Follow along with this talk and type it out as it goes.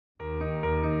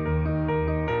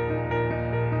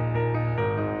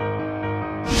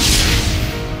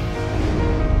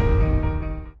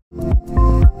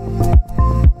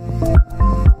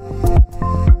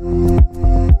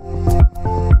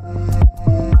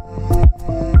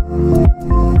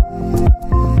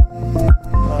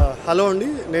Hello, Andy.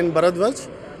 Name Bharadwaj.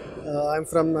 I'm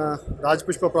from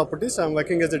Rajapushpa Properties. I'm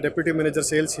working as a deputy manager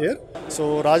sales here.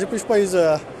 So Rajapushpa is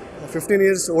a 15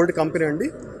 years old company, Andy.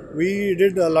 We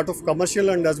did a lot of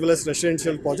commercial and as well as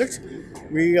residential projects.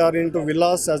 We are into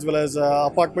villas as well as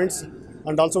apartments,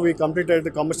 and also we completed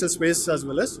the commercial space as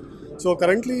well as. So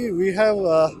currently we have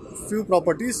few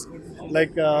properties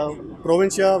like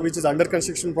Provincia, which is under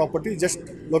construction property, just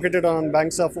located on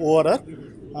banks of ORR,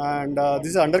 and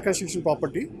this is under construction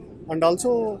property. And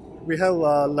also we have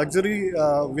luxury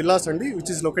villas, Andy, which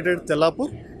is located at Tellapur.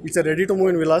 It's a ready to move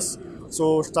in villas. So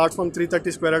start from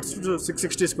 330 square yards to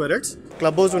 660 square yards.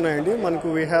 Clubhouse unnayandi.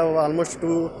 Manaku we have almost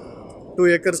 2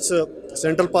 acres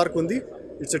central park undi.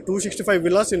 It's a 265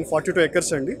 villas in 42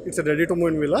 acres andi. It's a ready to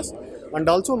move in villas. And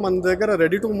also man daggara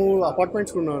ready to move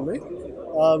apartments unnandi,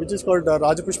 which is called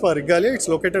Rajapushpa Regalia. It's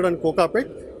located on Kokapet.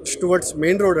 It's towards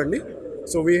main road andi.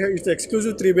 So it's an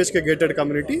exclusive 3 BHK gated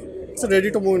community. It's a ready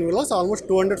to move in villas. Almost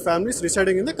 200 families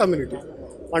residing in the community.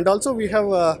 And also we have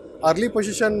early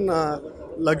position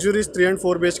luxurious 3 and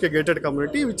 4 BHK gated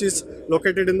community, which is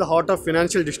located in the heart of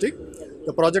financial district.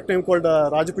 The project name called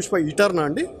Rajapushpa Eterna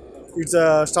andi. It's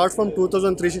start from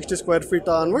 2,360 square feet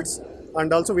onwards,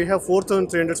 and also we have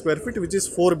 4,300 square feet, which is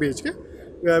 4 BHK.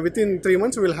 Within 3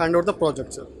 months we will hand out the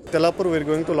projects. Tellapur, we are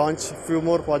going to launch few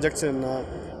more projects in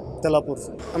Tellapur.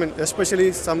 I mean, especially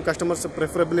some customers are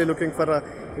preferably looking for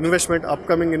investment,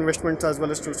 upcoming investments as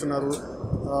well as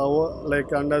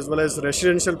and as well as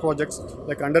residential projects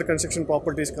like under construction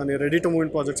properties, ready to move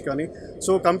in projects.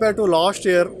 So compared to last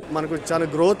year, manaku chana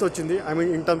growth ochindi. I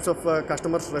mean, in terms of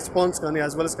customers response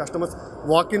as well as customers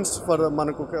walk-ins for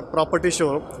manaku property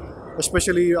show,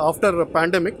 especially after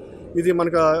pandemic. This is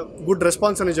a good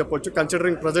response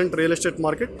considering present real estate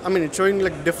market. I mean, it's showing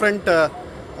like different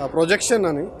projection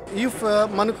ani. If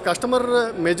manaku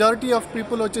customer majority of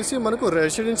people vachesi manaku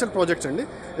residential projects andi,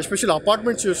 especially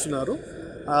apartments chustunaru,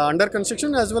 under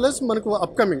construction as well as manaku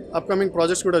upcoming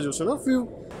projects kuda chustunaru, few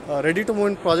ready to move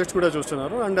in projects kuda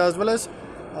chustunaru, and as well as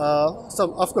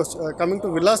some, of course, coming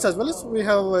to villas as well as we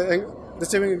have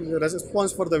receiving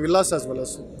response for the villas as well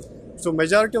as. So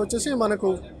majority vachesi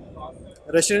manaku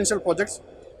residential projects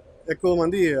ఎక్కువ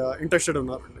మంది interested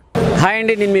ఉన్నారు. Hi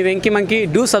అండి, నేను మీ Venky monkey.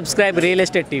 Do subscribe real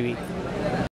estate TV.